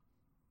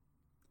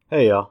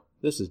Hey y'all,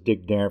 this is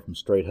Dick Darren from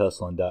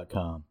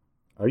StraightHustling.com.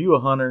 Are you a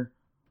hunter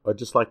or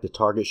just like to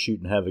target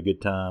shoot and have a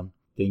good time?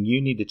 Then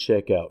you need to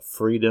check out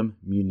Freedom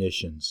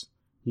Munitions.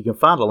 You can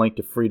find a link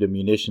to Freedom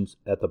Munitions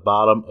at the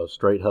bottom of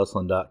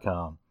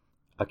StraightHustling.com.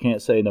 I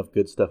can't say enough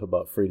good stuff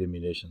about Freedom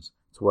Munitions.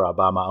 It's where I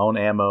buy my own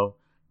ammo,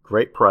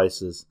 great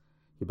prices,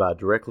 you buy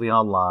directly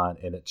online,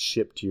 and it's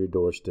shipped to your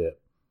doorstep.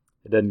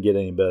 It doesn't get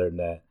any better than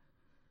that.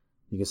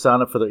 You can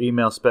sign up for their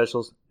email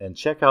specials and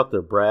check out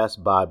their brass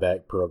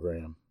buyback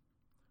program.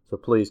 So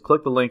please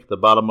click the link at the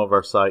bottom of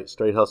our site,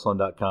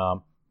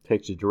 straighthustling.com.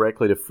 Takes you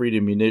directly to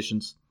Freedom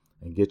Munitions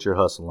and get your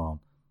hustle on.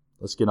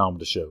 Let's get on with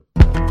the show.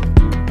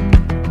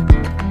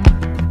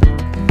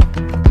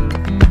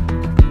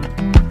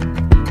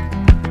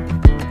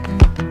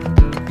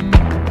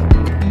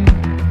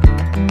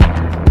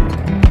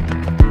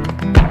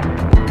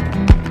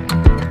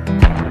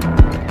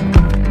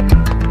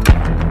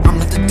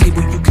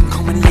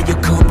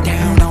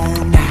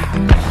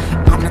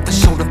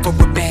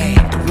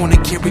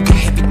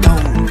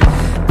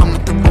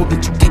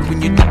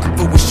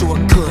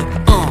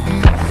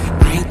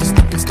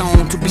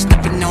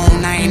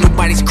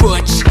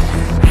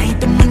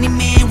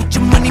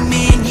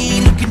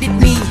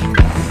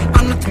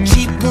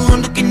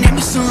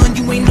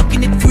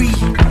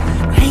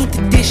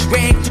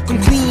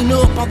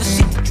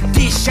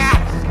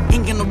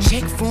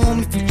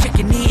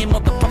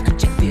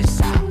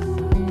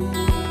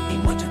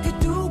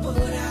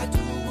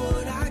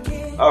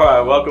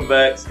 Alright, welcome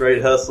back,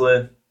 Straight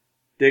Hustling.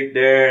 Dick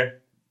Darren,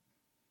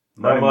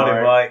 No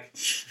Money Mike,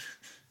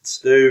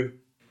 Stu.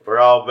 We're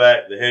all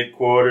back at the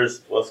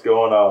headquarters. What's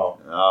going on?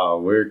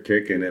 Oh, we're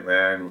kicking it,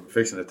 man. We're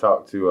fixing to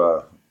talk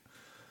to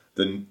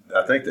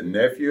I think the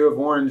nephew of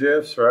Warren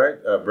Jeffs, right?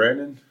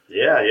 Brandon?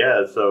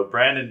 Yeah. So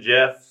Brandon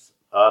Jeffs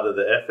out of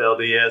the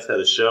FLDS had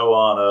a show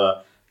on,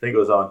 I think it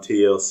was on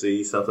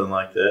TLC, something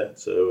like that.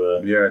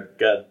 So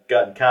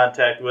got in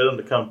contact with him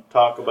to come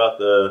talk about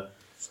the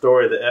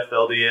story of the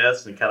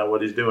FLDS and kind of what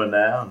he's doing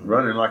now.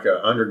 Running like an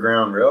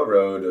underground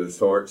railroad of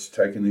sorts,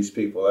 taking these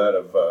people out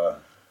of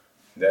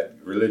that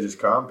religious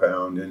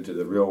compound into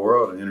the real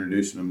world and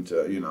introducing them to,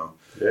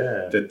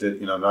 that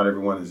not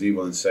everyone is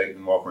evil and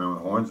Satan walking around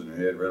with horns in their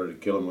head ready to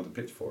kill them with a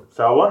pitchfork.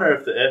 So I wonder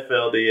if the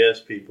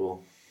FLDS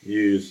people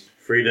use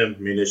Freedom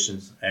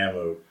Munitions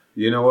ammo.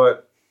 You know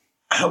what?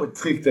 I would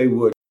think they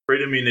would.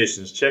 Freedom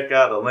Munitions. Check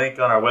out a link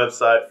on our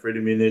website,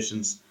 Freedom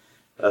Munitions.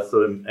 That's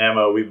the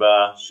ammo we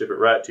buy. Ship it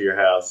right to your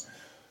house.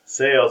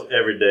 Sales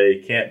every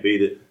day. Can't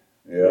beat it.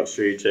 Yeah. Make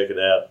sure you check it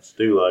out.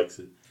 Stu likes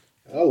it.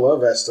 I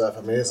love that stuff.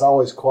 I mean, it's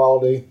always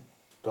quality.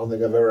 Don't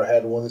think I've ever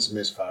had one that's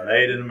misfired.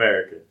 Made in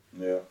America.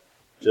 Yeah.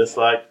 Just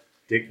like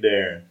Dick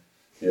Darren.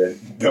 Yeah.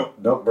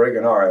 Don't break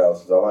in our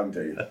house is all I can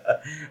tell you.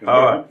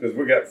 All right. Because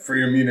we got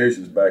Freedom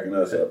Munitions backing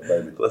us up,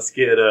 baby. Let's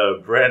get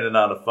Brandon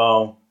on the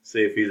phone.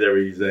 See if he's ever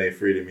used any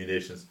Freedom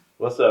Munitions.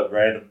 What's up,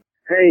 Brandon?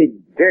 Hey,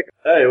 Dick.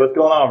 Hey, what's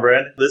going on,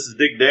 Brandon? This is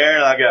Dick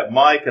Darren. I got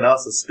Mike and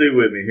also Stu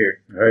with me here.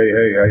 Hey,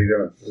 how you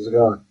doing? How's it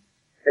going?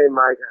 Hey,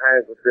 Mike. Hi,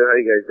 Uncle Stu. How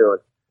you guys doing?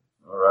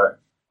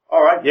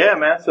 All right, yeah,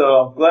 man.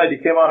 So I'm glad you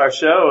came on our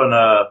show, and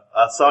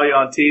I saw you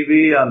on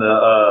TV on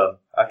the,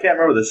 I can't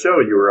remember the show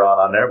you were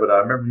on there, but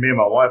I remember me and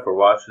my wife were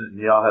watching it, and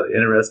y'all had an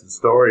interesting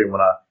story. And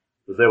when I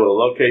was able to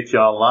locate you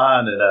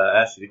online and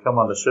asked you to come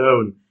on the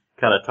show and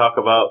kind of talk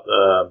about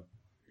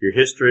your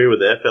history with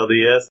the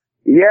FLDS.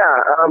 Yeah,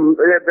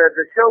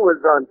 the show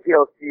was on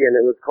TLC, and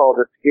it was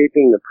called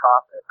Escaping the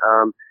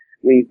Prophet.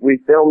 We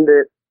filmed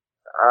it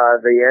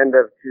the end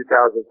of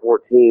 2014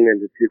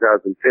 into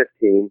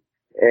 2015,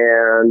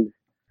 and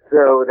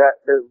so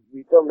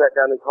we filmed that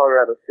down in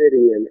Colorado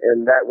City,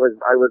 and I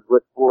was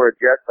with Flora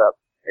Jessup,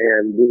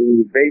 and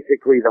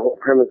basically the whole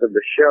premise of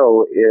the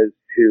show is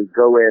to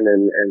go in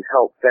and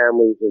help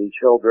families and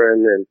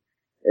children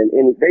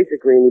and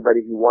basically anybody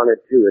who wanted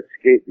to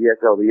escape the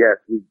FLDS,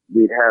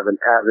 we'd have an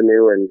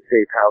avenue and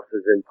safe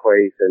houses in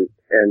place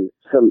and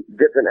some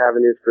different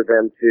avenues for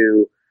them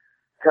to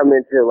come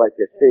into like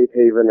a safe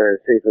haven or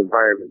a safe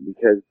environment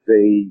because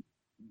they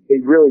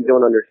really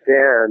don't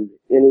understand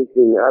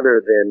anything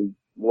other than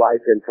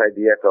life inside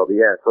the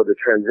FLDS. So the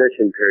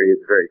transition period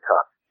is very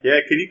tough. Yeah,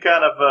 can you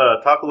kind of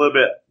talk a little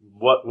bit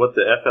what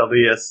the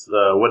FLDS,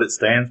 what it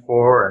stands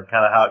for and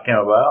kind of how it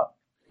came about?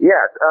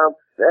 Yes,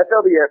 the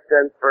FLDS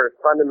stands for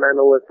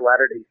Fundamentalist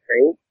Latter-day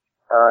Saints.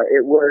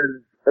 It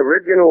was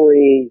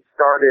originally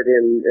started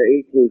in the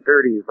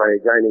 1830s by a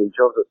guy named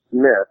Joseph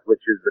Smith,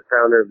 which is the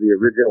founder of the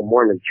original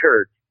Mormon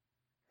Church.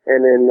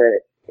 And in the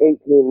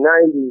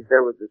 1890s,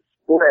 there was a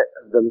split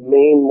of the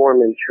main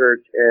Mormon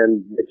Church,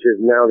 and which is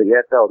now the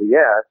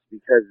FLDS,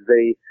 because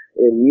they,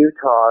 in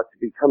Utah, to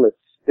become a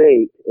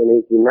state in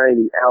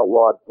 1890,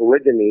 outlawed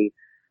polygamy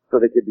so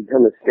they could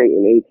become a state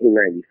in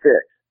 1896.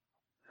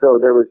 So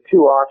there was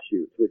two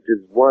offshoots, which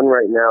is one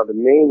right now, the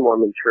main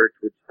Mormon Church,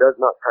 which does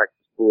not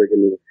practice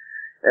polygamy,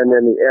 and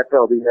then the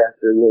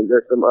FLDS, and then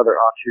there's some other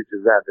offshoots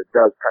of that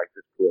does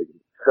practice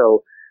polygamy.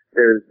 So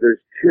there's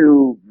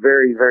two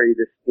very, very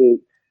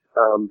distinct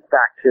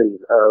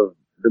factions of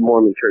the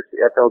Mormon Church,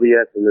 the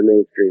FLDS and the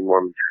mainstream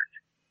Mormon Church.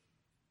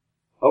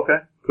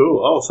 Okay,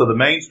 cool. Oh, so the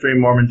mainstream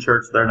Mormon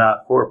church, they're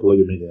not for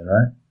polygamy then,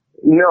 right?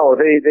 No,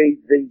 they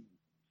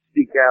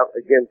speak out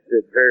against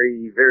it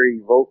very, very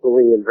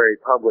vocally and very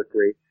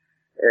publicly.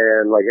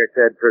 And like I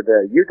said, for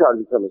the Utah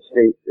become a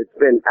state, it's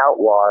been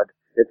outlawed.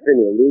 It's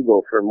been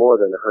illegal for more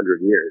than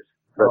 100 years.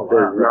 But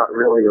there's not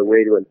really a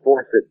way to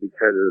enforce it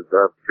because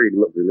of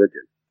freedom of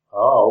religion.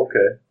 Oh,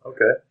 okay,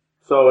 okay.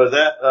 So is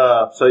that,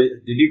 so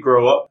did you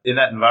grow up in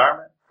that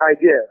environment? I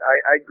did.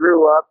 I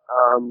grew up,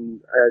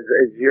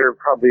 as you're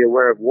probably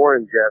aware of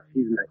Warren Jeffs,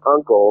 he's my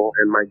uncle,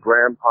 and my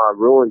grandpa,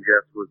 Rowan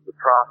Jeffs, was the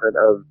prophet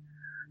of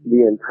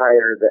the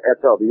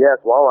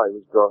FLDS while I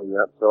was growing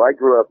up. So I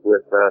grew up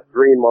with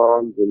 3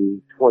 moms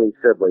and 20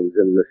 siblings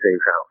in the same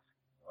house.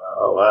 Wow.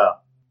 Oh,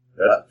 wow.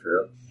 That's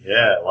true.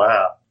 Yeah,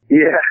 wow.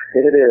 Yeah,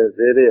 it is.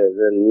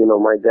 And,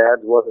 my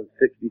dad's one of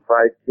 65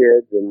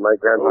 kids, and my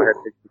grandpa had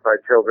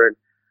 65 children.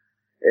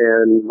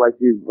 And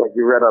like you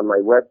read on my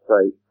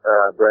website,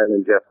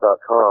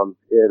 brandonjeff.com,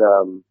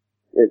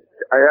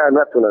 I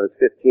left when I was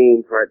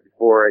 15, right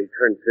before I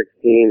turned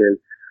 16, and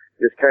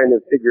just kind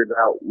of figured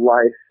out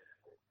life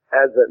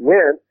as it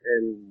went,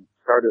 and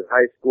started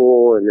high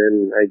school, and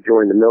then I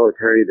joined the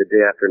military the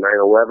day after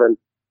 9/11,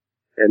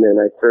 and then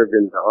I served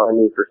in the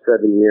Army for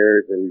 7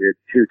 years and did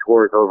 2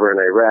 tours over in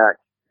Iraq,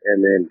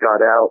 and then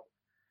got out,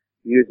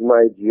 used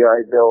my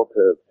GI Bill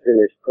to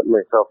finish putting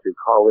myself through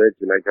college,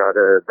 and I got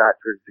a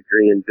bachelor's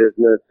degree in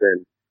business,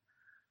 and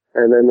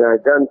then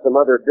I've done some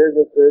other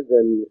businesses,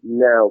 and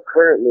now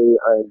currently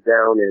I'm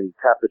down in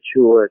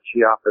Tapachula,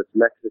 Chiapas,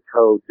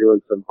 Mexico,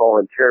 doing some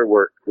volunteer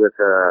work with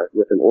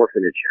an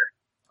orphanage here.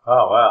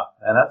 Oh, wow.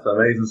 And that's an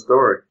amazing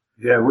story.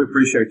 Yeah, we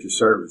appreciate your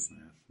service,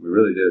 man. We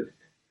really did.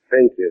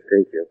 Thank you.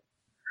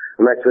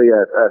 I'm actually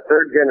a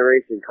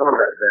 3rd-generation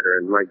combat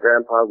veteran. My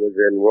grandpa was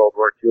in World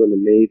War II in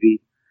the Navy.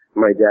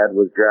 My dad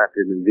was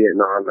drafted in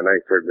Vietnam, and I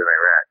served in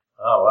Iraq.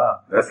 Oh, wow.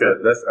 I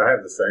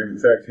have the same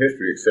exact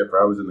history, except for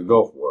I was in the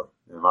Gulf War.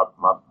 And my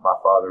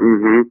father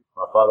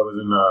was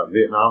in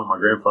Vietnam, and my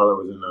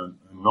grandfather was in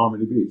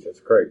Normandy Beach.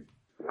 That's crazy.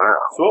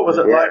 Wow. So what was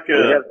it like? We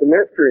have some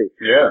mystery.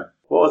 Yeah.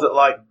 What was it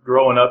like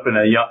growing up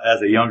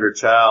as a younger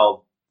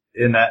child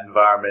in that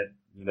environment?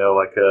 It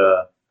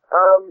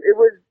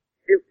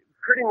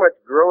pretty much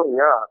growing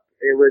up.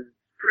 It was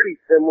pretty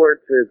similar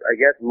to, I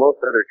guess,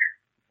 most other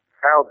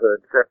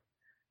childhoods, except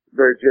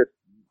there's just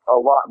a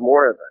lot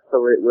more of it.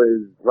 So it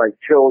was like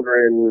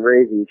children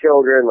raising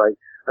children.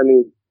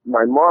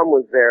 My mom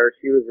was there.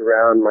 She was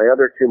around. My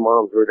other 2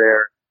 moms were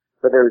there.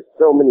 But there was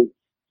so many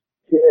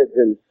kids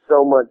and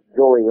so much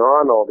going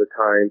on all the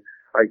time.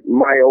 Like,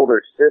 my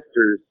older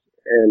sisters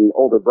and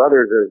older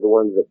brothers are the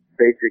ones that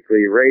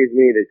basically raised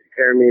me. They took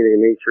care of me.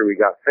 They made sure we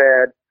got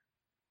fed.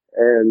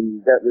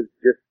 And that was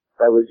just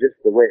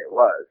the way it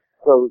was.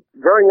 So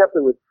growing up,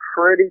 it was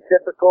pretty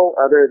typical,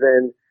 other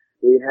than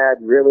we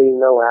had really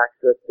no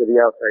access to the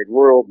outside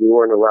world. We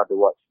weren't allowed to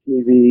watch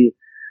TV.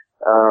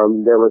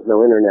 There was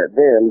no internet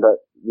then,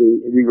 but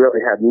we really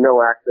had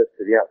no access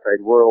to the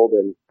outside world.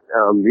 And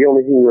the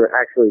only thing we weren't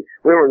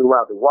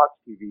allowed to watch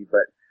TV,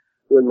 but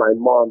when my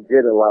mom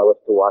did allow us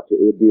to watch it,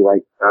 it would be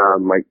like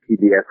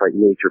PBS, like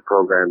nature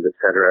programs,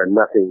 etc.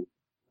 Nothing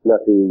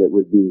that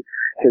would be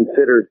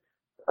considered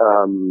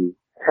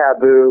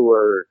taboo,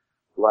 or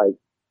like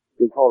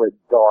they call it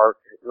dark,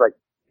 like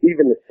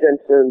even The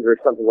Simpsons or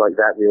something like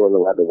that. We weren't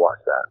allowed to watch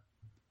that.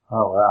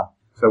 Oh, wow.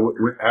 So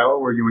how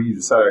old were you when you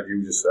decided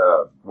you just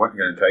weren't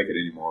going to take it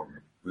anymore?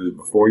 Was it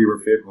before you were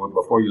fit,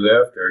 before you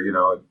left, or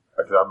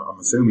because I'm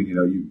assuming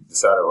you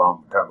decided a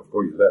long time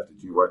before you left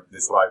that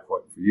this life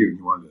wasn't for you.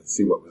 You wanted to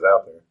see what was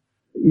out there.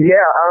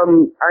 Yeah,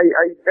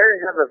 I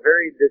have a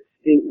very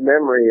distinct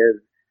memory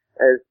as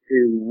to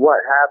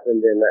what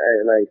happened,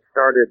 and I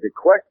started to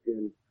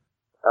question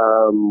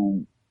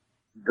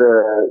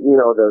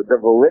the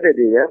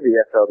validity of the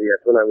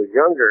FLDS when I was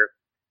younger.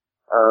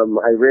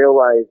 I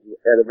realized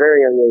at a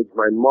very young age,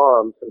 my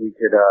mom, so we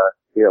could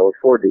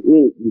afford to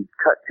eat, we'd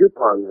cut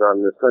coupons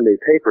on the Sunday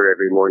paper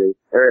every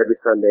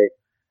Sunday.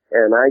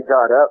 And I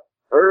got up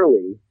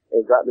early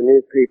and got the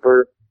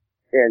newspaper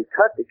and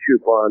cut the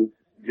coupons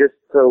just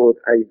so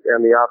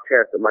on the off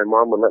chance that my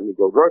mom would let me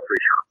go grocery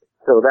shopping.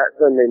 So that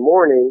Sunday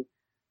morning,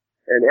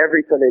 and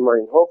every Sunday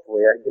morning,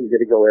 hopefully, I didn't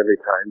get to go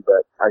every time,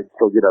 but I'd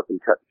still get up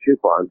and cut the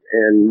coupons.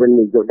 And when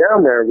we'd go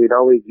down there, we'd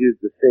always use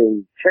the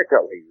same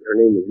checkout lady. Her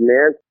name was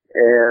Nancy,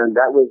 and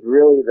that was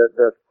really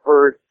the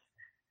first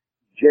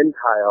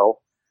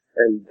Gentile.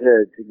 And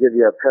to give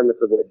you a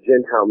premise of what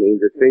Gentile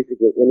means, it's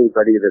basically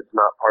anybody that's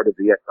not part of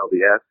the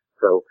FLDS.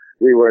 So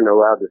we weren't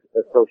allowed to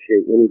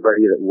associate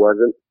anybody that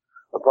wasn't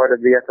a part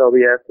of the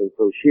FLDS. And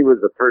so she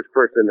was the first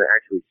person that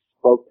actually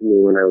spoke to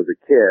me when I was a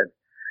kid.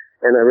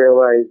 And I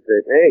realized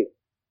that, hey,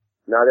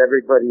 not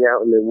everybody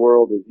out in the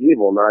world is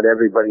evil. Not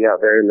everybody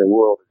out there in the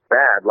world is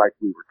bad like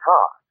we were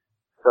taught.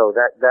 So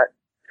that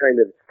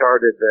kind of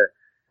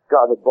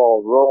got the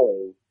ball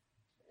rolling.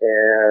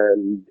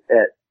 And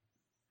at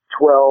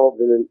 12,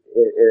 and then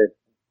it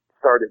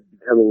started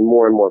becoming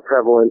more and more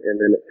prevalent, and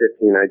then at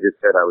 15, I just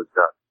said I was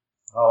done.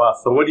 Oh, wow.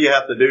 So what do you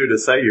have to do to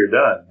say you're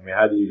done? I mean,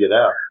 how do you get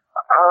out?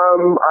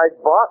 I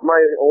bought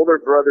my older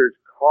brother's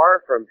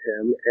car from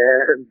him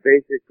and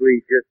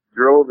basically just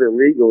drove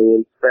illegally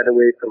and sped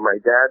away from my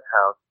dad's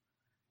house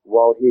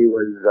while he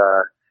was,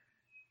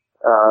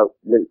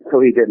 so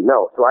he didn't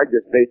know. So I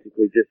just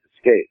basically just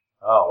escaped.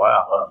 Oh,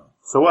 wow.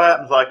 So what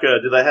happens, like,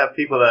 do they have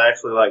people that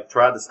actually, like,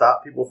 try to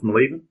stop people from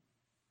leaving?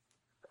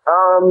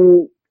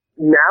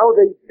 Now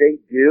they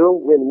do.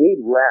 When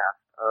we left,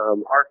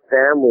 our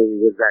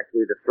family was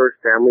actually the first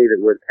family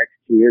that was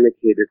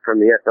excommunicated from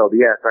the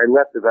FLDS. I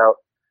left about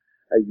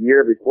a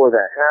year before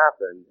that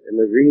happened, and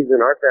the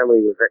reason our family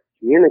was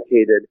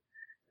excommunicated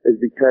is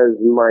because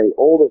my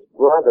oldest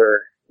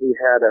brother, he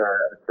had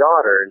a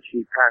daughter, and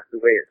she passed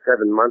away at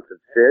 7 months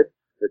of SID,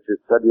 which is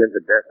sudden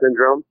infant death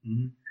syndrome.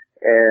 Mm-hmm.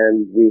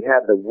 And we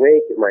had the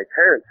wake at my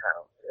parents'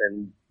 house,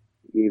 and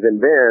even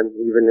then,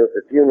 even with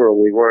the funeral,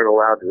 we weren't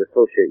allowed to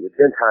associate with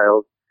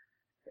Gentiles.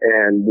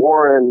 And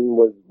Warren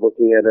was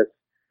looking at us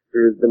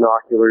through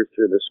binoculars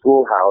through the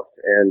schoolhouse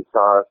and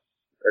saw us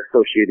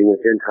associating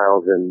with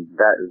Gentiles, and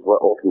that is what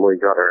ultimately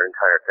got our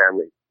entire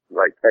family,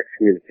 like,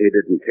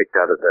 excommunicated and kicked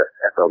out of the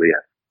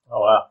FLDS.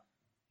 Oh, wow.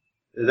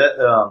 Is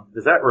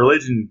that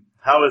religion,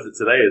 how is it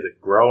today? Is it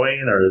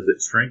growing or is it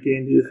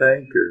shrinking, do you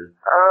think? Or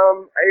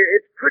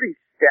it's pretty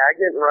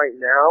stagnant right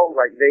now.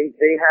 Like, they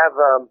have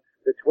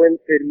the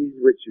Twin Cities,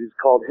 which is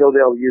called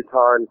Hilldale,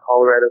 Utah, and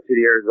Colorado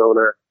City,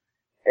 Arizona.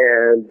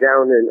 And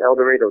down in El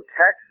Dorado,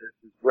 Texas,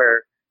 is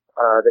where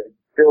they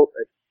built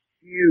a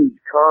huge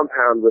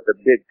compound with a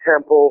big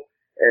temple,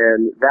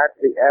 and that's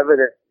the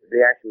evidence they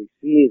actually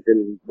seized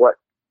and what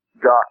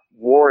got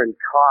Warren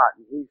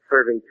caught. And he's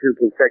serving 2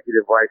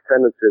 consecutive life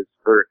sentences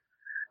for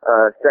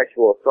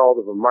sexual assault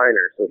of a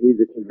minor. So he's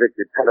a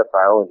convicted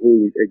pedophile, and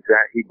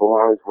he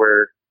belongs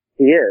where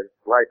he is,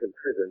 life in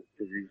prison,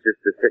 because he's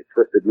just a sick,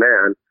 twisted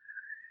man.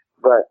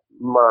 But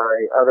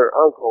my other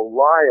uncle,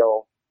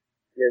 Lyle,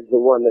 is the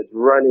one that's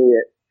running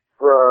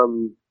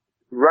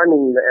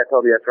the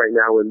FLDS right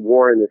now, and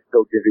Warren is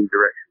still giving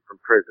direction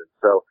from prison.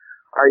 So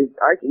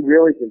I can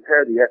really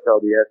compare the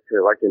FLDS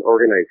to like an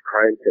organized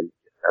crime syndicate.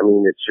 I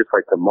mean, it's just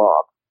like the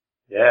mob.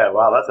 Yeah,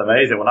 wow, that's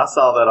amazing. When I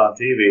saw that on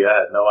TV,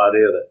 I had no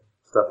idea that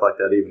stuff like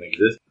that even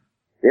existed.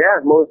 Yeah,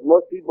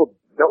 most people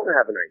don't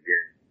have an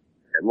idea.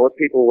 And most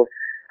people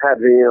have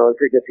the,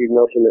 preconceived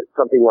notion that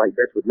something like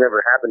this would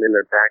never happen in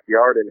their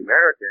backyard in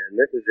America. And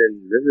this is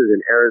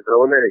in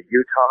Arizona,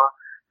 Utah,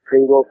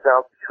 Pringle,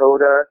 South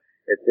Dakota.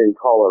 It's in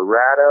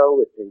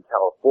Colorado. It's in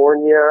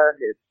California.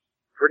 It's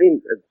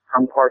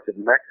some parts of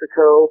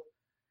Mexico.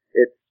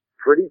 It's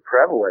pretty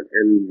prevalent.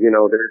 And,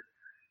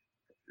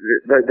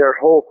 their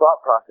whole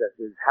thought process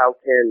is, how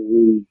can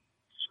we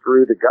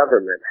screw the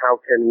government? How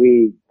can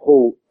we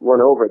pull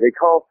one over?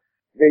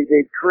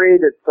 They've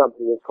created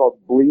something that's called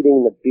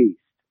bleeding the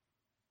beast.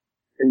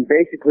 And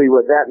basically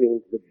what that means,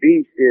 the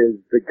beast is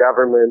the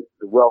government,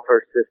 the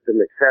welfare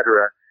system,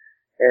 etc.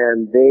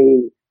 And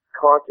they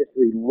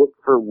consciously look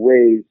for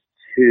ways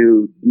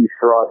to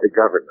defraud the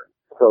government.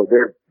 So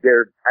they're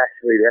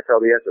actually, the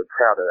FLDS are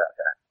proud of that.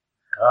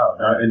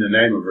 Oh, in the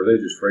name of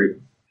religious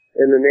freedom.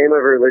 In the name of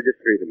religious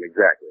freedom,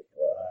 exactly.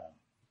 Wow.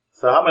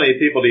 So how many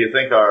people do you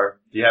think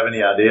do you have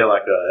any idea,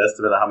 like an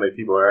estimate of how many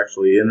people are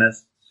actually in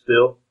this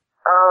still?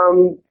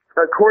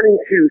 According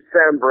to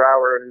Sam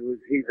Brower,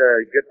 he's a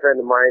good friend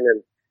of mine,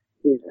 and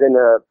he's been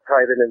a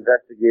private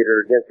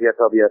investigator against the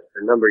FLDS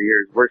for a number of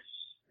years.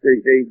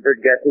 They're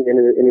guessing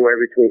anywhere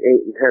between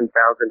 8,000 and 10,000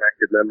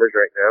 active members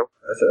right now.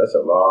 That's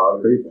a lot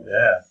of people.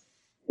 Yeah.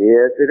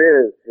 Yes, it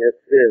is. Yes,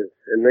 it is.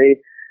 And they,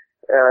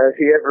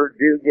 if you ever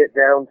do get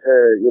down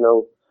to,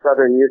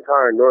 southern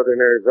Utah or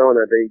northern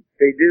Arizona, they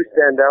do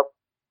stand up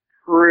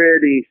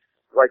pretty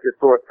like a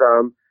sore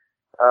thumb.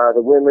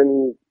 The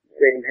women,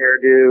 same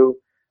hairdo.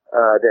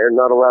 They're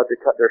not allowed to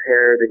cut their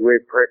hair. They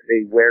wear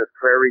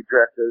prairie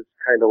dresses,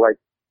 kind of like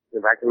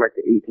back in like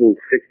the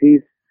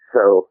 1860s.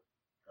 So.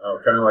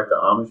 Oh, kind of like the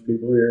Amish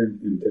people here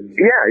in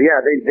Tennessee? Yeah.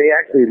 They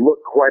actually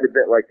look quite a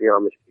bit like the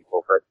Amish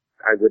people, but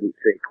I wouldn't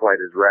say quite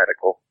as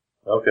radical.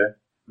 Okay.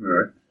 All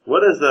right.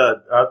 What is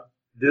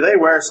do they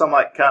wear some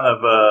like kind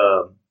of,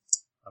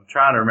 I'm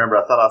trying to remember,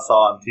 I thought I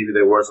saw on TV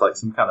they wore like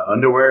some kind of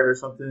underwear or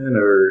something,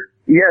 or?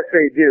 Yes,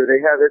 they do.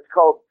 We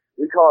call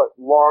it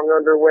long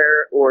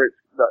underwear, or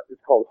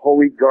it's called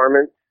holy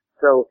garments.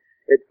 So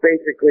it's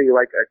basically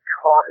like a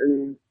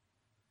cotton,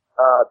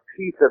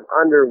 piece of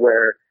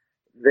underwear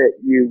that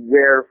you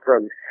wear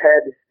from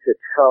head to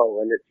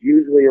toe, and it's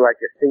usually like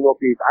a single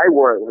piece. I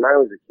wore it when I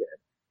was a kid,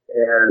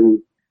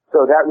 and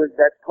so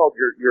that's called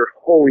your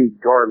holy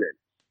garment.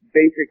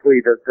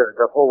 Basically,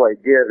 the whole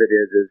idea of it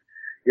is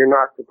you're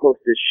not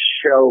supposed to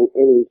show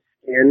any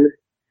skin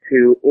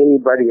to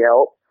anybody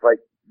else.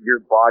 Like, your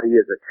body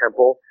is a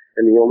temple,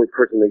 and the only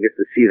person that gets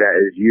to see that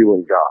is you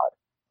and God.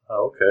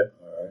 Oh, okay.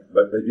 All right,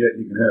 but yet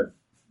you can have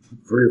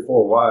 3 or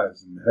 4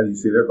 wives, and how do you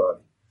see their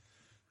body?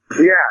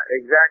 Yeah,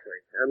 exactly.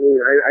 I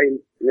mean,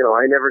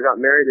 I never got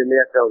married in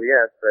the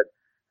FLDS, but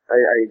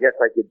I guess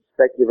I could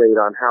speculate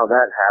on how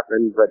that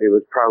happened, but it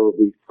was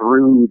probably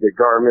through the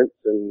garments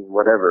and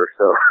whatever,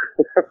 so.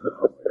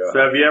 So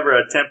have you ever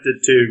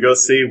attempted to go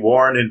see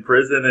Warren in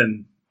prison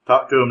and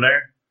talk to him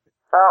there?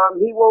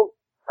 He won't.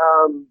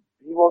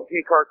 He won't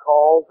take our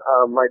calls.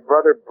 My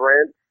brother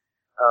Brent,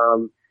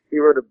 he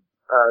wrote a.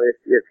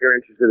 If you're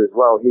interested as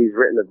well, he's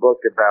written a book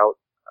about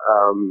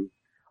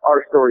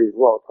our story as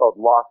well. It's called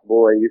Lost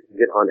Boy. You can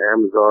get it on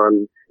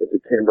Amazon. It's a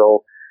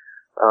Kindle.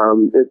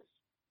 It's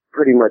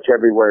pretty much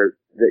everywhere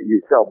that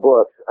you sell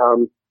books.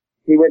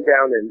 He went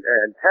down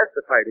and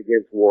testified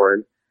against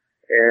Warren,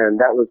 and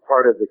that was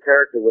part of the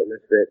character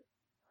witness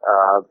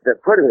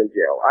that put him in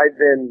jail. I've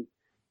been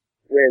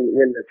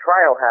when the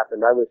trial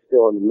happened, I was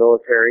still in the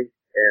military,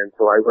 and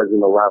so I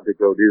wasn't allowed to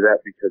go do that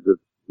because of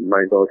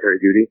my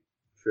military duty.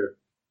 Sure.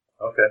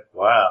 Okay.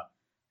 Wow.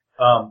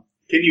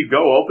 Can you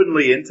go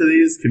openly into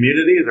these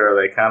communities, or are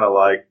they kind of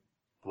like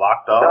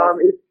blocked off?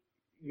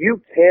 You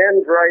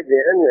can drive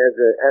in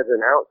as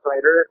an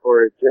outsider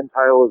or a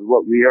Gentile is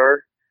what we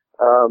are,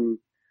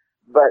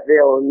 but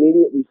they'll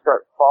immediately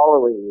start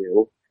following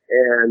you,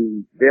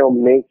 and they'll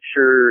make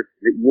sure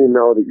that you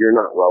know that you're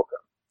not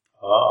welcome.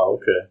 Oh,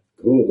 okay.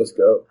 Cool, let's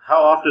go.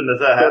 How often does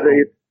that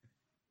happen?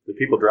 Do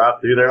people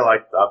drive through there?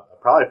 Like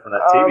probably from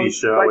that TV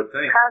show, I would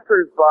think.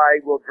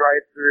 Passers-by will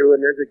drive through,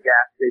 and there's a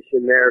gas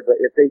station there, but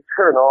if they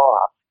turn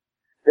off,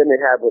 then they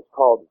have what's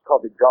called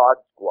the God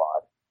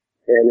Squad,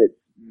 and it's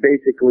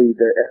basically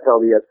the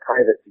FLDS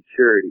private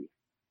security.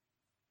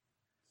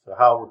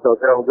 So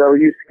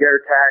they'll use scare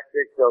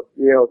tactics. They'll,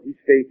 if you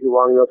stay too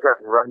long, they'll try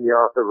to run you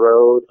off the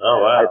road. Oh,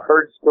 wow. I've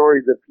heard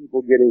stories of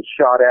people getting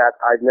shot at.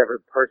 I've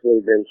never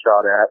personally been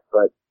shot at,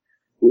 but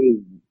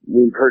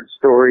we've heard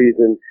stories,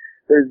 and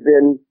there's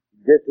been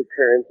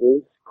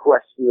disappearances,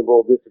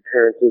 questionable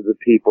disappearances of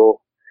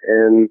people.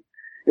 And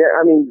yeah,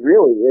 I mean,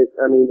 really,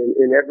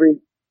 in every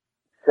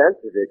sense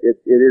of it,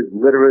 it is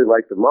literally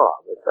like the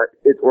mob.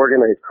 It's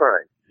organized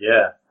crime.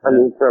 Yeah. I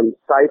mean, from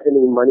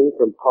siphoning money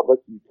from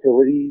public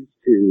utilities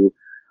to,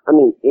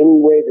 any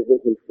way that they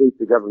can fleece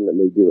the government,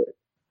 they do it.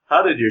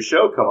 How did your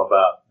show come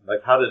about?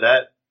 Like,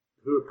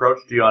 who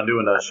approached you on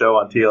doing a show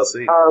on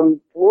TLC?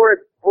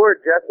 Laura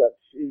Jessup,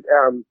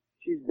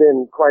 she's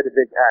been quite a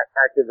big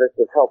activist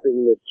of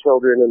helping the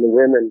children and the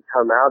women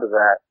come out of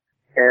that.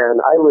 And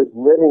I was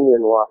living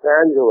in Los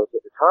Angeles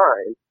at the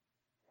time,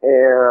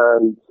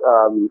 and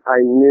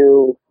I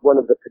knew one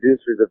of the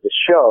producers of the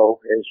show,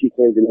 and she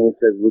came to me and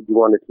said, would you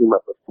want to team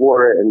up with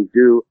Flora and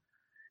do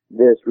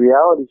this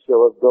reality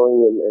show of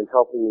going and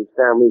helping these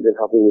families and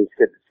helping these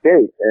kids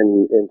escape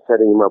and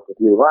setting them up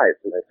with new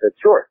lives? And I said,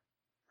 sure.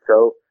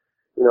 So,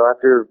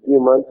 after a few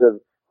months of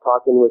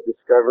talking with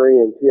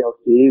Discovery and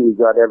TLC, we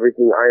got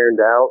everything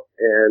ironed out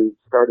and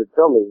started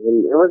filming.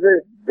 And it was a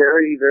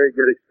very, very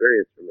good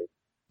experience for me.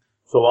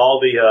 So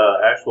all the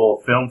actual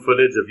film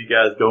footage of you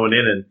guys going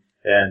in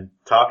and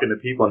talking to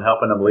people and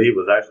helping them leave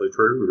was actually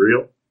true,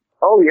 real?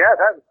 Oh, yeah.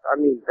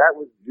 We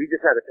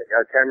just had a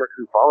camera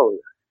crew following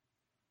us.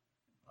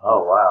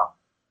 Oh, wow.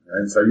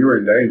 And so you were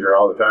in danger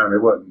all the time.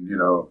 It wasn't,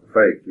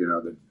 fake,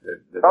 No.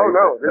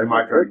 They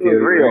might try to kill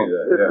you. Real.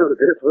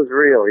 This was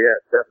real,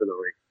 yes,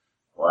 definitely.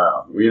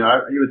 Wow.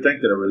 You would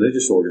think that a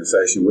religious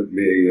organization wouldn't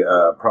be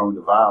prone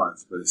to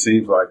violence, but it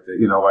seems like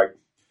that, like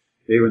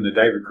even the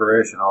David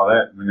Koresh and all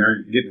that, when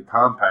they're getting a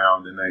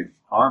compound and they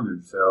arm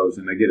themselves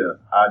and they get an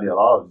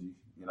ideology,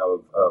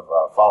 of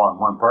following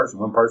one person.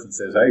 One person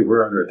says, hey,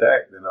 we're under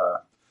attack, then,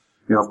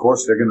 of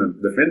course they're going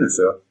to defend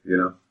themselves,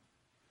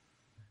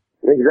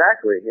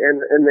 Exactly.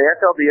 And the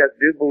FLDS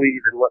do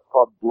believe in what's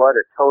called blood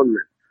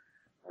atonement.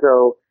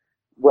 So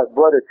what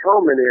blood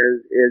atonement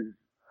is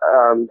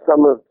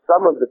some of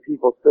the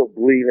people still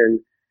believe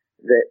in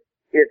that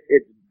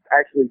it's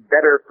actually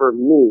better for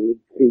me.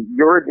 See,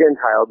 you're a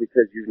Gentile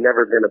because you've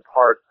never been a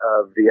part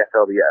of the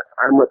FLDS.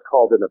 I'm what's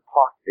called an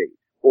apostate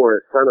or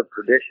a son of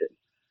perdition.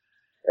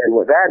 And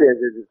what that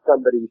is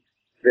somebody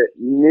that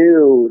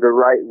knew the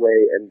right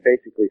way and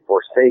basically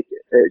forsake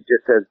it. It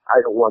just says,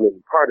 I don't want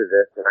any part of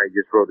this, and I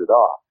just wrote it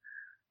off.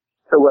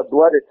 So what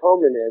blood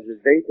atonement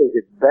is they think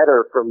it's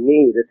better for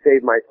me to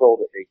save my soul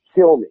that they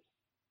kill me.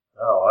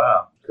 Oh,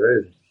 wow.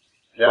 Crazy.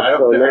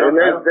 Yeah,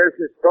 there's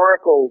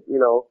historical,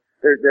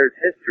 there's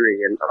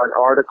history and on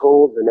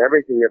articles and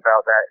everything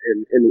about that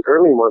in the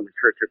early Mormon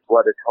Church of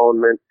blood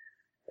atonement.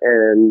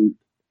 And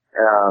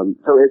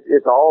so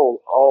it's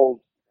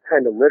all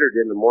kind of littered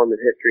in the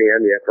Mormon history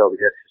and the FLDS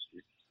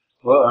history.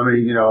 Well,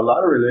 a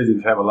lot of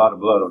religions have a lot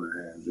of blood on their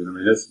hands, and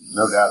there's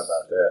no doubt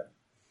about that.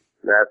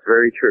 That's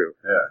very true.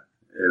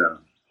 Yeah,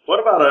 What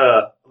about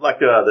the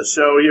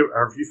show? Are you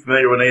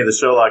familiar with any of the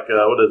show? Like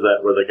what is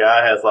that? Where the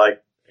guy has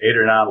like 8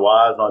 or 9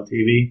 wives on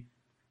TV?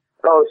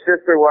 Oh,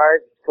 Sister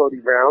Wives, Cody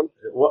Brown.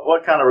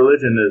 What kind of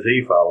religion is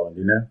he following?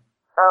 Do you know?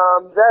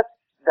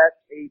 That's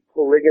a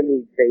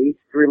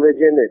polygamy-based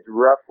religion. It's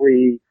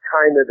roughly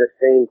kind of the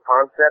same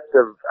concept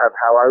of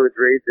how I was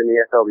raised in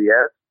the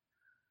FLDS.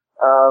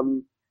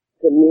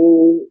 To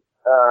me,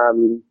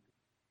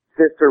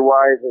 Sister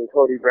Wives and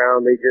Cody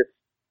Brown, it's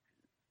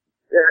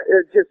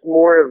just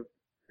more of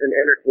an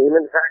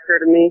entertainment factor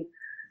to me.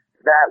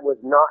 That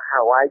was not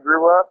how I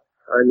grew up.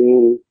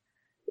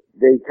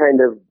 They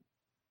kind of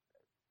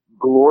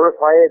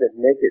glorify it and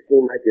make it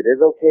seem like it is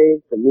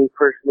okay. For me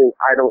personally,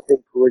 I don't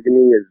think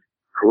polygamy is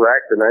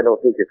correct, and I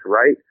don't think it's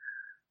right.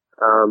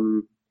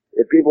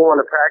 If people want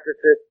to practice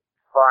it,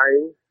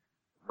 fine,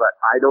 but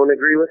I don't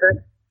agree with it.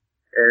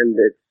 And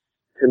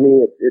to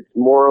me, it's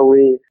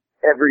morally,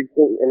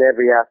 everything and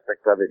every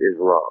aspect of it is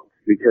wrong.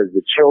 Because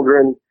the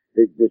children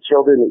that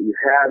you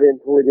have in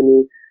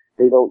polygamy,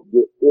 they don't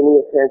get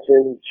any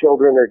attention.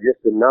 Children are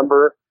just a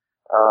number.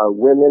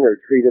 Women are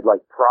treated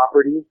like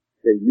property.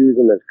 They use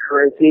them as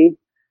currency.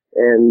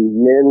 And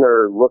men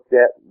are looked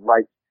at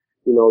like,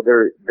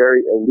 they're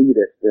very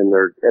elitist and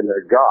they're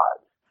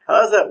gods.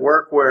 How does that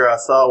work where I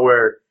saw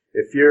where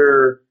if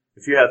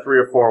you have 3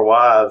 or 4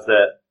 wives,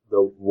 that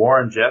the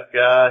Warren Jeff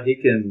guy, he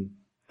can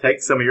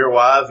take some of your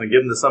wives and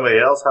give them to somebody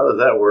else? How does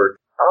that work?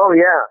 Oh,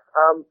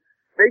 yeah.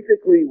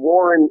 Basically,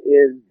 Warren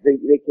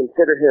they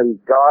consider him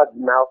God's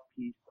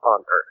mouthpiece on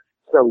earth.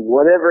 So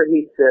whatever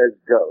he says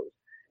goes.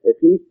 If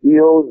he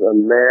feels a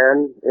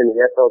man in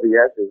the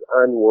FLDS is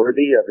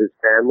unworthy of his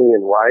family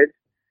and wives,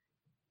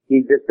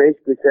 he just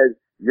basically says,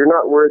 you're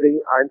not worthy,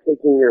 I'm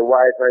taking your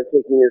wife, I'm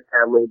taking your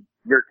family,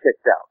 you're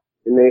kicked out.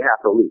 And they have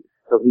to leave.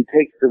 So he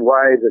takes the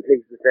wives and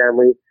takes the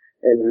family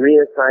and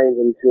reassigns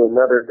them to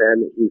another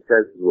man that he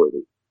says is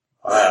worthy.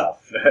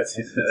 Wow. That's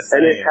insane.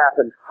 And it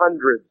happened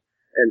hundreds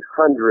and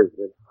hundreds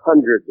and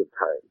hundreds of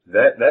times.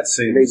 That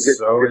seems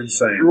so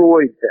insane.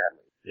 Destroyed families.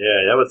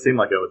 Yeah, that would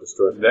seem like it would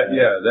destroy them.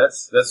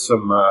 That's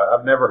some.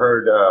 I've never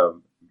heard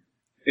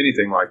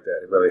anything like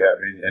that really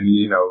happening. And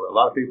a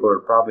lot of people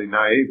are probably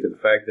naive to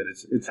the fact that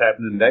it's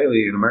happening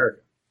daily in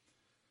America.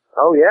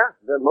 Oh yeah,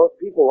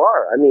 most people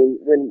are. I mean,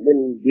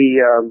 when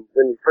we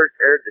first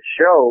aired the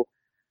show,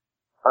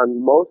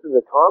 most of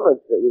the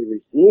comments that we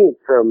received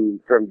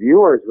from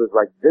viewers was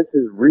like, "This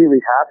is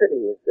really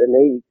happening," and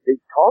they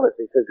called us.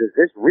 They said, "Is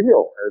this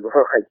real?" And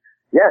we're like,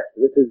 "Yes,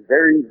 this is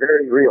very,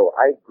 very real.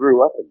 I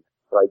grew up in it.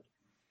 Like."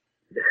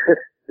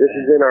 This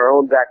is in our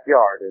own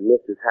backyard, and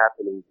this is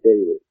happening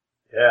daily.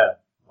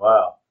 Yeah.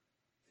 Wow.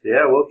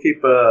 Yeah, we'll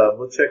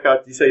check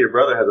out. You say your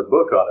brother has a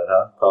book on it,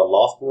 huh? Called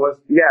Lost Boys?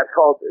 Yeah, it's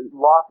called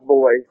Lost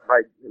Boys.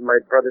 My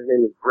brother's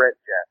name is Brent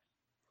Jett.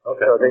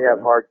 Okay. So they have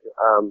hard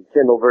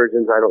Kindle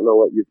versions. I don't know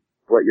what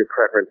your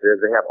preference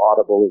is. They have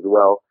Audible as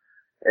well,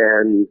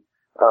 and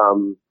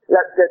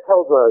that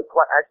tells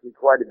actually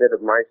quite a bit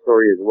of my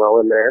story as well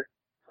in there.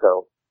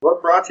 So.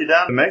 What brought you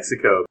down to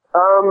Mexico?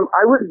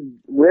 I was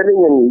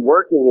living and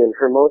working in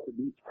Hermosa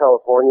Beach,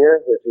 California,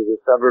 which is a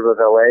suburb of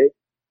LA.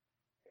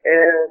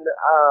 And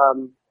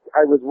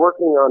I was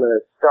working on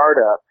a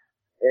startup,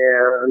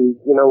 and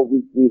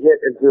we hit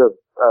into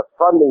a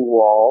funding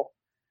wall,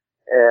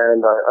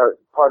 and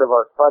part of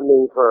our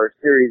funding for our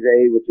Series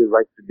A, which is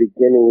like the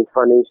beginning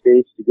funding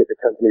stage to get the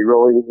company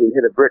rolling, we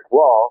hit a brick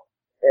wall.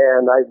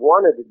 And I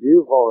wanted to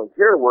do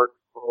volunteer work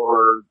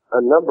for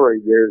a number of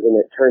years, and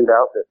it turned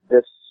out that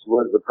this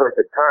was the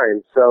perfect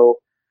time. So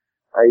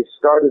I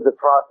started the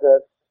process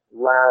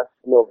last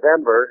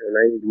November, and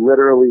I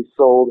literally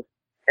sold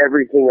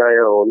everything I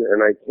own,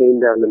 and I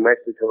came down to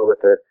Mexico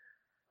with a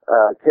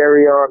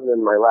carry-on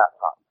and my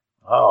laptop.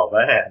 Oh,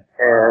 man.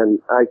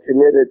 And I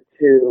committed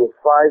to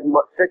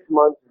 6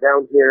 months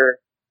down here,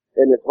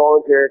 and it's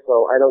volunteer,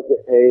 so I don't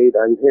get paid.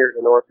 I'm here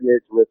at an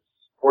orphanage with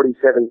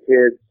 47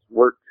 kids,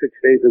 work 6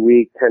 days a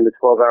week, 10 to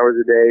 12 hours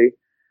a day.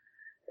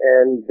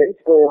 And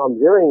basically what I'm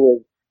doing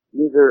is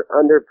these are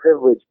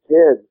underprivileged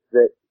kids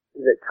that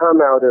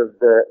come out of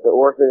the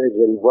orphanage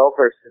and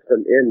welfare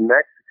system in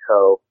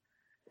Mexico,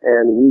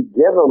 and we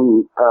give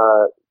them,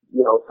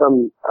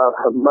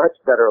 a much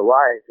better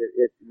life.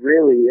 It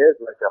really is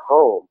like a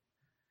home.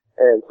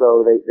 And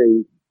so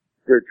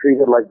they're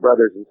treated like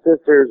brothers and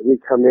sisters. We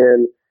come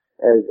in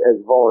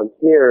as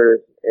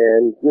volunteers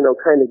and,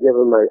 kind of give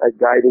them a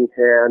guiding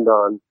hand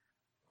on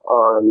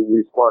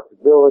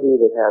responsibility.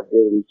 They have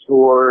daily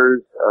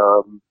chores,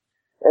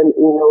 and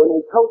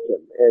we coach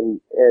them,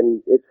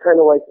 and it's kind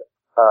of like,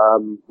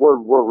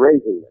 we're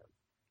raising them.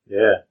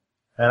 Yeah.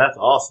 Man, that's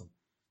awesome.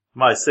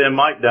 Might send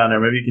Mike down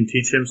there. Maybe you can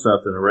teach him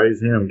something to raise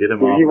him, get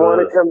him off. If you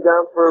want to come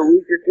down for a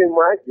week or two,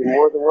 Mike, you're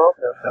more than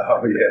welcome.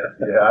 Oh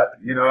yeah.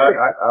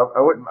 I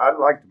wouldn't. I'd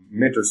like to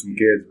mentor some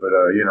kids, but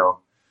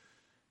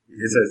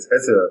it's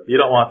a. You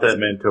don't want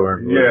that mentor.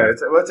 Yeah,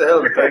 it's a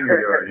hell of a thing to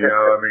do.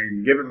 I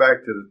mean, giving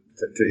back to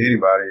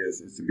anybody it's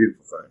a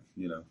beautiful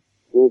thing.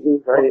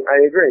 Mm-hmm.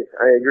 I agree.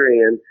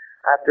 And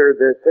after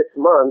the 6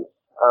 months,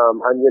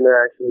 I'm going to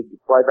actually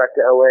fly back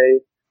to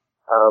LA.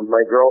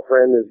 My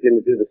girlfriend is going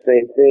to do the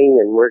same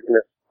thing, and we're going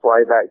to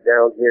fly back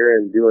down here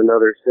and do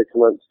another 6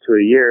 months to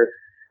a year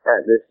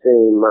at this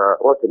same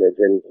orphanage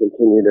and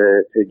continue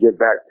to give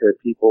back to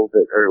people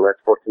that are less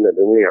fortunate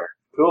than we are.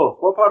 Cool.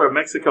 What part of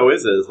Mexico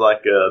is it? Is it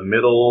like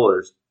middle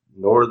or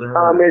northern?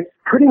 It's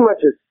pretty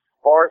much as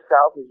far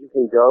south as you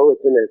can go.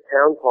 It's in a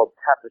town called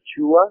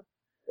Tapachula,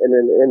 and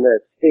in the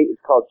state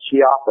it's called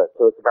Chiapas.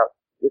 So it's about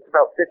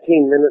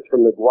 15 minutes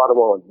from the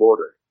Guatemalan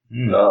border.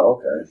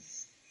 Oh, okay.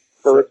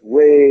 So it's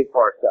way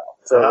far south.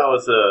 So how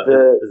is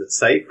it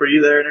safe for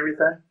you there and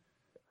everything?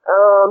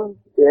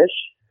 Ish.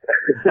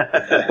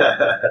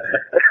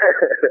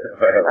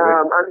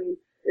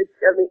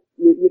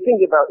 You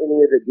think about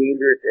any of the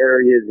dangerous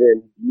areas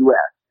in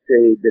U.S.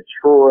 say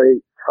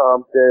Detroit,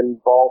 Compton,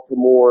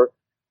 Baltimore,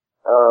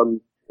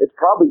 it's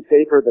probably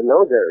safer than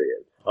those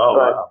areas. Oh,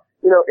 but, wow.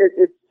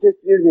 It's just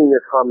using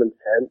your common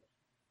sense,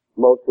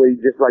 mostly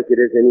just like it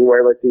is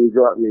anywhere. Let's say you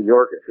go out in New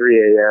York at 3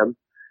 a.m.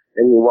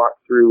 and you walk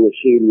through a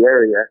shady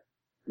area,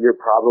 you're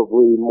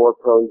probably more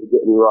prone to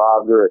getting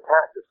robbed or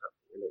attacked or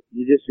something.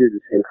 You just use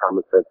the same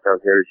common sense down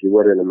here as you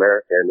would in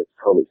America, and it's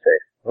totally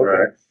safe. Okay.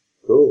 Right.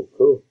 Cool.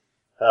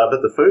 But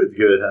the food's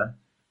good, huh?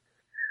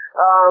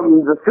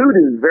 The food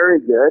is very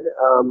good.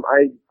 I'm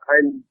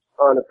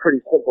on a pretty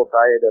simple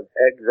diet of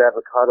eggs,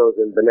 avocados,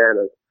 and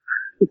bananas.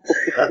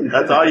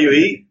 That's all you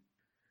eat?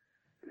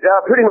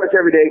 Pretty much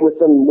every day with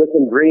some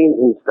greens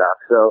and stuff.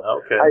 So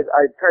okay.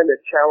 I kind of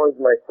challenge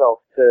myself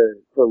to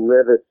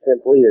live as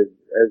simply as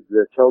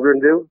the children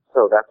do.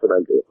 So that's what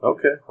I'm doing.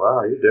 Okay.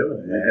 Wow, you're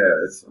doing it.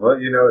 Yeah. It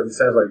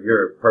sounds like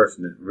you're a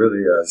person that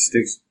really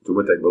sticks to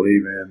what they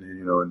believe in,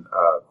 and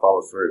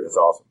follows through. It's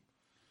awesome.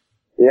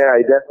 Yeah,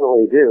 I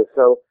definitely do.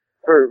 So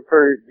for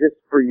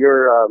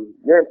your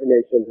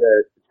information,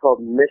 it's called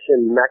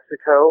Mission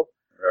Mexico.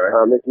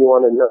 Right. If you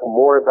want to know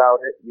more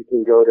about it, you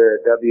can go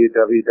to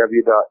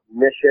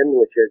www.mission,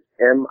 which is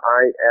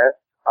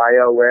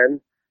MISION,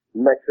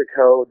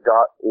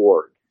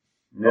 Mexico.org.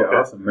 Yeah, okay.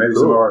 Awesome. Maybe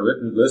some of our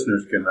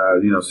listeners can,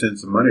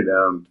 send some money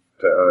down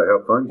to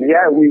help fund you.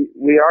 Yeah, we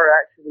are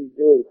actually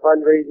doing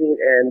fundraising,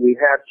 and we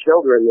have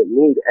children that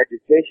need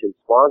education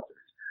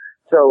sponsors.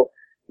 So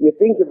you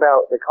think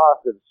about the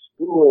cost of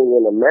schooling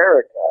in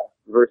America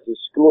versus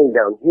schooling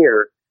down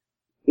here.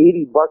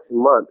 $80 a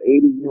month,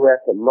 $80 US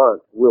a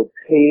month will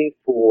pay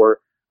for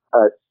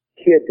a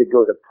kid to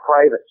go to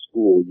private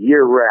school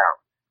year round.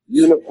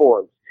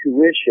 Uniforms,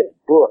 tuition,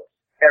 books,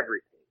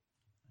 everything.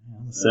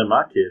 I'll send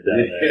my kid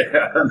down there.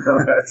 Yeah, no,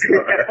 that's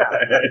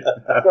right.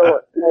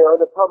 So,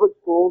 the public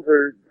schools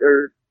are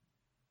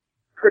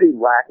pretty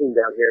lacking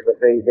down here, but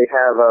they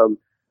have,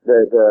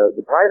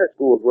 the private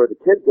schools where the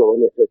kids go,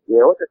 and it's a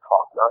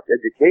top-notch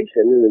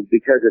education, and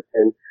because it's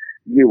in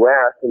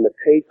U.S. and the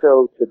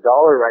peso to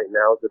dollar right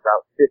now is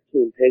about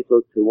 15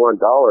 pesos to $1.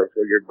 So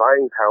your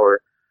buying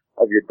power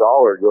of your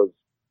dollar goes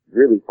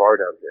really far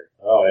down here.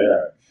 Oh,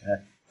 yeah.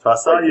 So I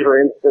saw you. For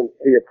instance,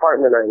 the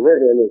apartment I live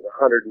in is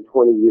 120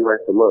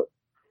 US a month.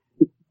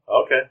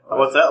 Okay.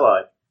 What's that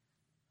like?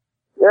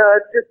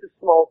 Yeah, it's just a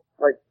small,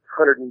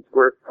 150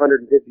 square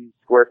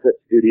foot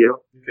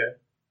studio. Okay.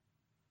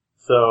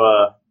 So,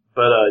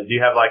 but do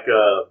you have I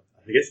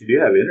guess you do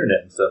have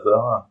internet and stuff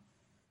though, huh?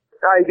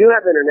 I do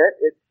have internet.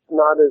 It's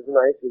not as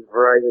nice as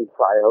Verizon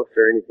Fios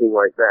or anything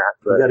like that.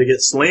 But you got to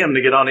get Slim to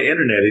get on the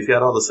internet. He's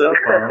got all the cell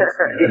phones.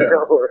 You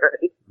know,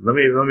 right? Let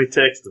me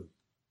text him.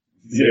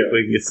 See if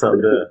we can get something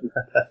done.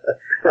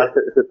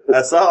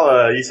 I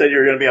saw you said you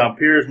were going to be on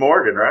Piers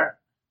Morgan, right?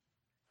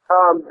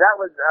 That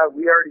was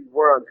we already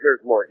were on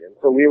Piers Morgan.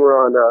 So we were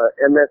on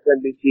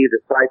MSNBC, The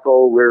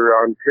Cycle. We were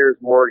on Piers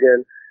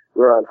Morgan.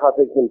 We were on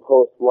Huffington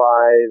Post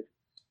Live.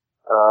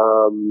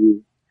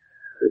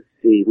 Let's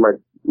see, my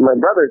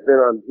brother's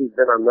he's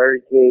been on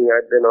Larry King.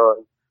 I've been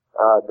on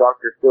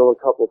Dr. Phil a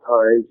couple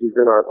times. He's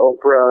been on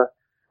Oprah.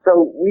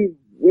 So we've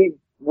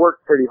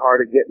worked pretty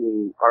hard at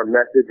getting our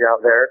message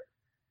out there.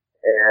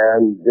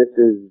 And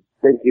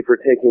thank you for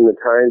taking the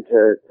time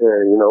to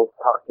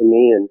talk to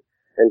me and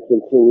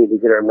continue to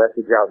get our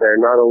message out there,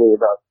 not only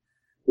about,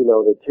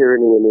 the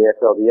tyranny in the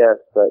Ex-FLDS,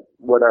 but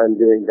what I'm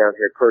doing down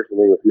here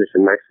personally with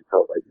Mission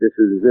Mexico. This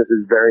is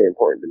very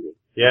important to me.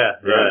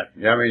 Yeah, right.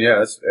 Yeah, I mean,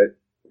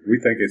 we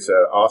think it's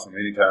awesome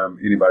anytime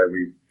anybody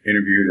we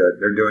interview that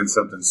they're doing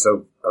something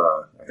so,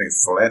 I think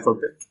it's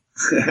philanthropic,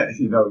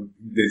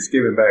 that's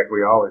giving back.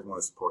 We always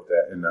want to support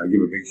that and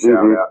give a big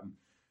shout out and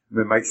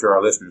then make sure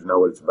our listeners know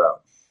what it's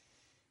about.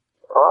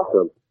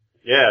 Awesome.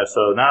 Yeah,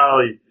 so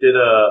now you did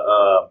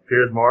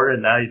Piers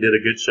Morgan, now you did a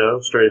good show,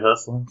 Straight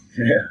Hustling.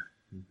 Yeah.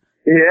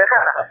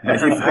 Yeah.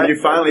 you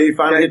finally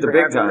hit the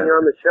big time.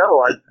 On the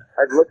show,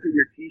 I've looked at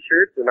your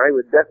T-shirts, and I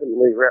would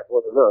definitely rep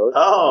one of those.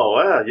 Oh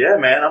well,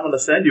 yeah, man. I'm gonna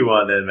send you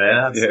one then,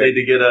 man. I just need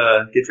to get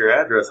your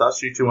address. I'll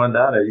shoot you one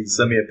down there. You can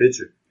send me a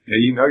picture. Yeah,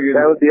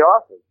 that would be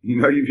awesome.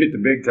 You've hit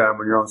the big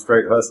time when you're on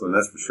Straight Hustling.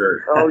 That's for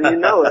sure. Oh,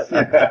 you know it.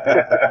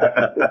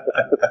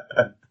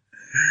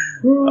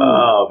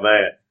 Oh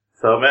man.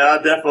 So, man,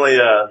 I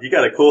definitely, you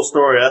got a cool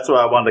story. That's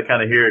why I wanted to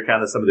kind of hear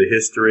kind of some of the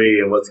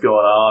history and what's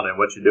going on and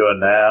what you're doing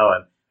now.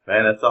 And,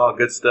 man, that's all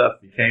good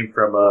stuff. You came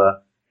from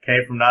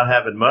not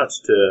having much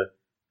to,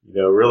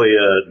 really,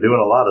 doing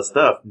a lot of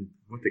stuff.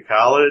 Went to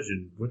college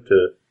and went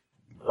to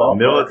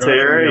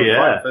military.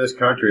 For this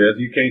country,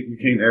 you can't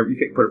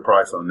put a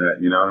price on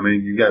that. You know what I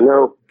mean? You got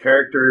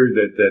character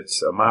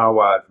that's a mile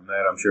wide from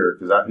that, I'm sure.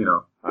 Cause I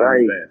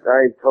understand.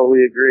 I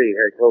totally agree.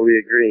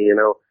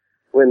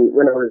 When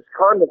I was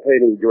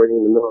contemplating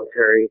joining the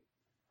military,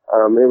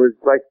 it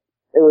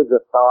was a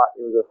thought,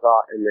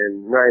 and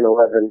then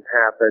 9/11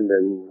 happened,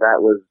 and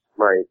that was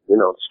my,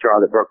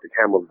 straw that broke the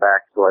camel's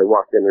back. So I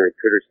walked in the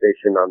recruiter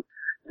station on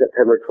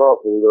September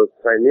 12th, and he goes,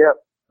 "Sign me up."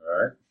 All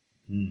right.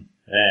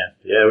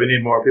 Yeah, we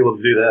need more people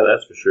to do that.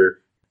 That's for sure.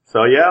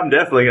 So yeah, I'm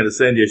definitely going to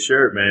send you a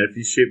shirt, man. If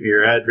you shoot me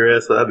your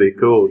address, that'd be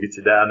cool. Get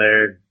you down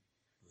there,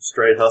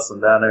 Straight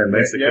Hustling down there in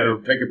Mexico.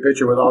 Yeah, take a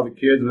picture with all the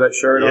kids with that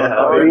shirt on.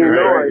 Oh, we can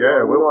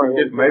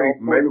get maybe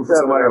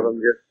somebody will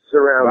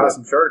buy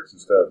some shirts and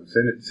stuff and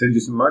send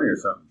you some money or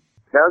something.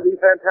 That'd be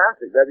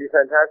fantastic.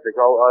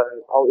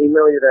 I'll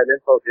email you that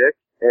info, Dick,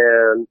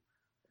 and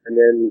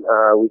then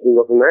we can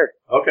go from there.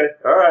 Okay.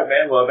 All right,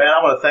 man. Well, man,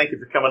 I want to thank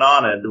you for coming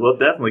on, and we'll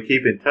definitely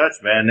keep in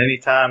touch, man.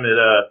 Anytime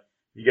that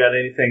you got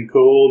anything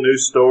cool, new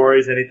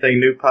stories,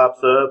 anything new pops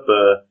up,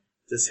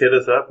 just hit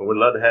us up, and we'd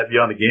love to have you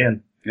on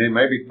again. And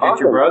maybe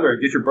get your brother in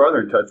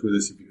touch with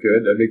us if you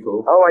could. That'd be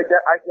cool. Oh,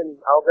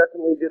 I'll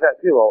definitely do that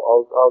too.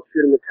 I'll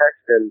shoot him a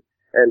text and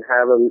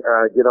have him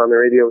get on the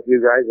radio with you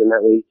guys, and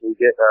that way he can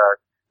get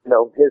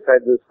his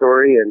side of the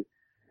story. And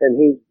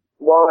he,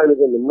 while I was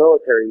in the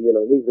military,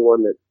 he's the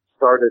one that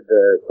started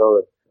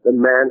the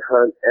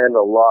manhunt and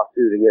the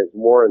lawsuit against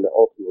Warren that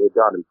ultimately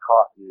got him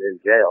caught and in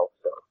jail.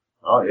 So.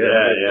 Oh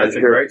yeah, that's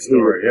a great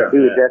story. He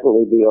would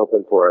definitely be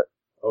open for it.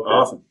 Okay.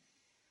 Awesome.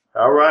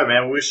 All right,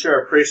 man. We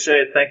sure appreciate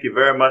it. Thank you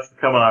very much for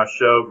coming on our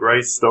show.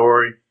 Great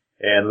story,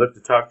 and look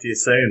to talk to you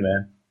soon,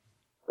 man.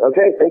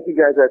 Okay, thank you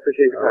guys. I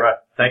appreciate your time. All right,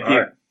 thank you.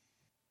 Right.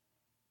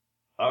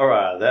 All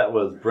right, that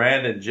was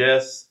Brandon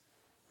Jess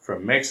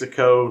from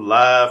Mexico,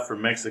 live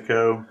from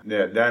Mexico.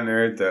 Yeah, down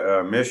there at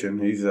the mission,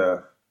 he's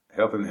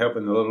helping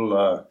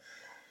the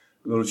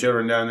little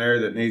children down there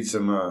that need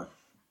some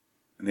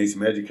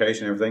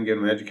education, everything, get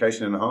them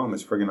education in the home.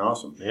 It's freaking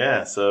awesome.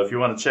 Yeah, so if you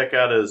want to check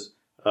out his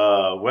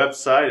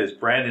website, it's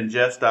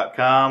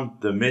brandonjess.com.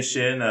 The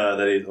mission,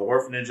 the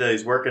orphanage that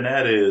he's working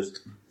at it's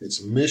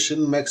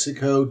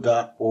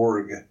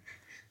missionmexico.org.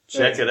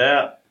 Check it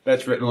out.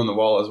 That's written on the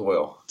wall as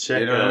well.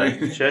 Check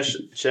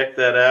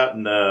that out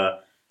and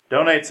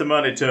donate some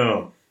money to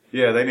them.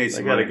 Yeah, they need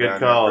some money. They got a good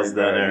cause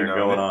down there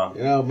going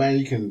on. Man,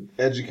 you can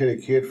educate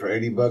a kid for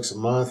 $80 a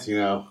month.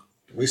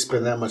 We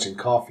spend that much in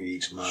coffee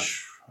each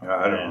month.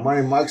 I don't know.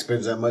 Money Mike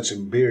spends that much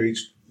in beer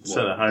each.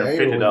 Spend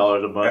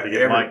 $150 a month to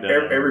get Mike down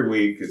there. Every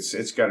week,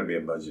 it's got to be a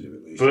budget of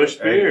at least Bush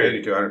beer.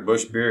 80 to 100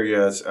 Bush beer.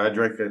 Yes, I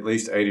drink at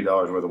least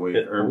 $80 worth a week,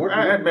 or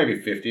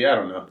maybe 50. I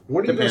don't know.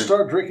 When are you going to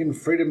start drinking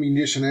Freedom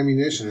ammunition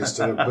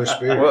instead of Bush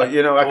beer? Well,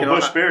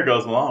 Bush beer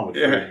goes along with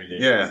Freedom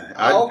munitions. Yeah.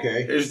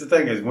 Okay. Here's the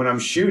thing: is when I'm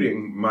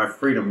shooting my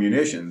Freedom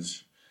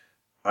munitions,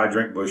 I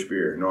drink Bush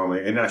beer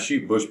normally, and I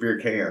shoot Bush beer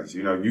cans.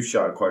 You've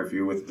shot quite a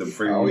few with the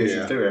Freedom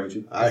munitions too, haven't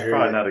you? That's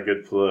probably not a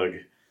good plug.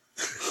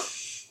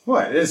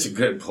 What? It's a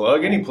good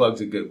plug. Any plug's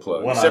a good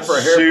plug, except for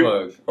a hair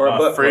plug or a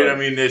butt Freedom plug.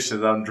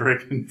 munitions, I'm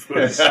drinking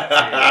Bush.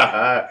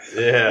 Yeah,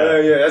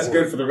 that's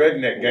good for the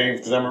redneck games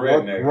because I'm a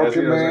redneck.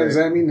 Working man's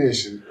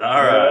ammunition.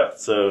 All right,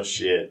 so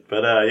shit.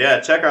 But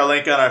check our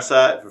link on our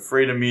site for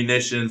Freedom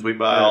Munitions. We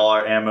buy all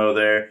our ammo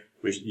there.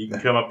 You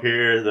can come up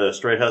here, the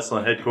Straight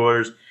Hustling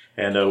headquarters,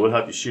 and we'll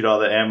help you shoot all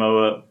the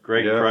ammo up.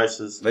 Great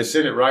prices. They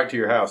send it right to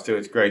your house too.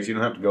 It's great. You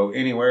don't have to go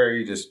anywhere.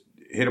 You just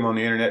hit them on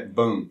the internet.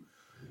 Boom.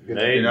 Hit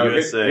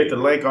the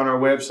link on our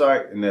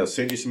website, and they'll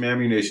send you some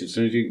ammunition as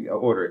soon as you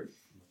order it.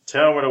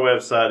 Tell them where the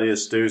website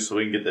is, Stu, so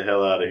we can get the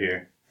hell out of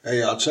here.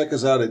 Hey, y'all, check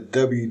us out at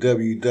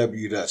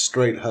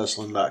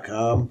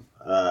www.straighthustling.com.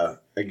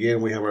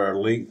 Again, we have our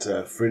link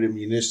to Freedom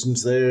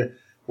Munitions there.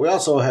 We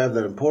also have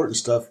the important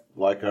stuff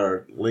like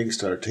our links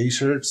to our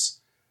T-shirts.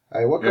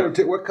 Hey, what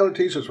color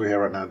T-shirts we have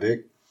right now,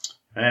 Dick?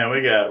 Man,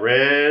 we got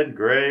red,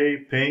 gray,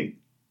 pink,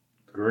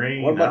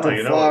 green. What about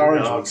the fly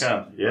orange ones?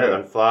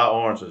 The fly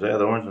orange ones. Yeah,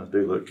 the orange ones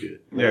do look good.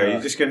 Yeah, you're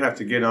just going to have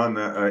to get on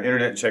the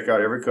internet and check out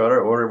every color,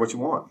 order what you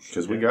want,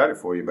 because we got it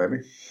for you,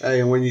 baby.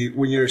 Hey, and when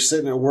you're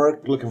sitting at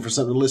work looking for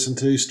something to listen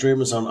to,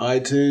 stream us on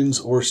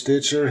iTunes or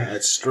Stitcher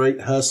at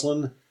Straight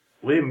Hustling.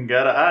 We even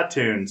got an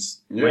iTunes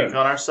link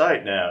on our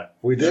site now.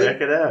 We did?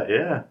 Check it out,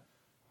 yeah.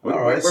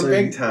 We're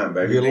big time,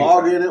 baby. You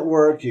log in at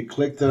work, you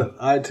click the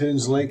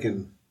iTunes link,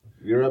 and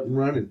you're up and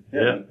running.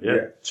 Yeah.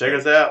 Check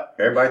us out.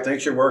 Everybody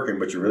thinks you're working,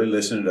 but you're really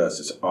listening to us.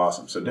 It's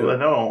awesome. So do it.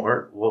 They won't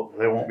work. Well,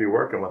 they won't be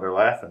working when they're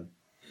laughing.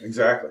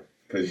 Exactly.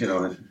 Because,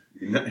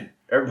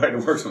 everybody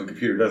that works on the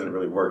computer doesn't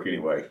really work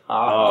anyway.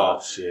 Oh,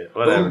 shit.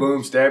 Whatever. Boom,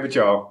 boom, stab at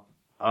y'all.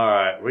 All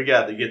right. We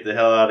got to get the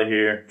hell out of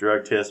here.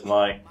 Drug test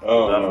Mike. I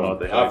don't know what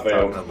the hell he's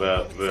talking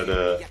about. But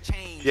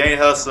if you ain't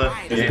hustling,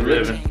 you ain't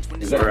living.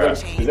 Is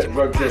that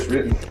drug test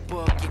written?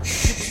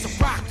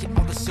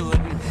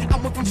 I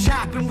went from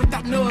shopping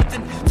without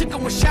nothing to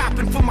going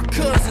shopping for my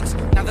cousins.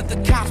 Now that the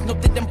cops know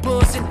that I'm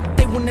buzzing,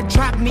 they wanna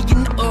drop me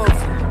in the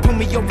oven. Pull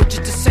me over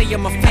just to say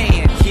I'm a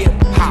fan. Hip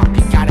hop,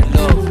 you gotta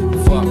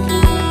love. Fuck it.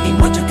 Ain't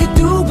much I can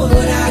do, but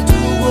I do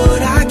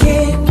what I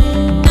can.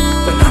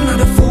 But I'm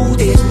not a fool,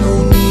 there's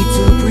no need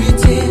to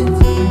pretend.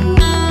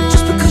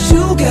 Just because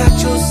you got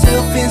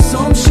yourself in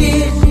some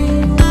shit,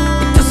 it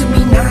doesn't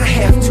mean I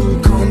have to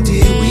come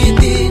deal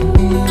with it.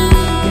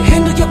 You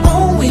handle your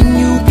own when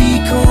you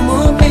become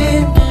a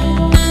man.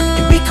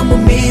 Become a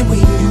man when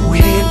you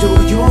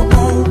handle your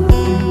own.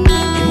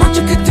 Ain't much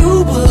I can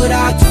do, but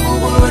I do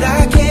what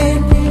I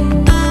can.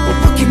 But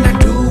what can I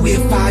do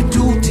if I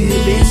do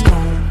till it's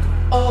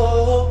gone?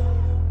 Oh,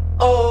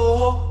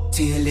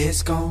 till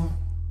it's gone.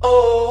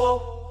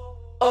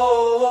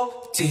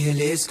 Oh,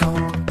 till it's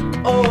gone.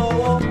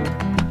 Oh,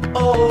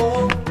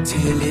 Oh,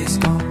 till it's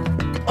gone.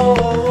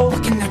 Oh,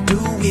 what can I do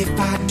if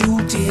I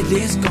do till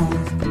it's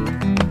gone?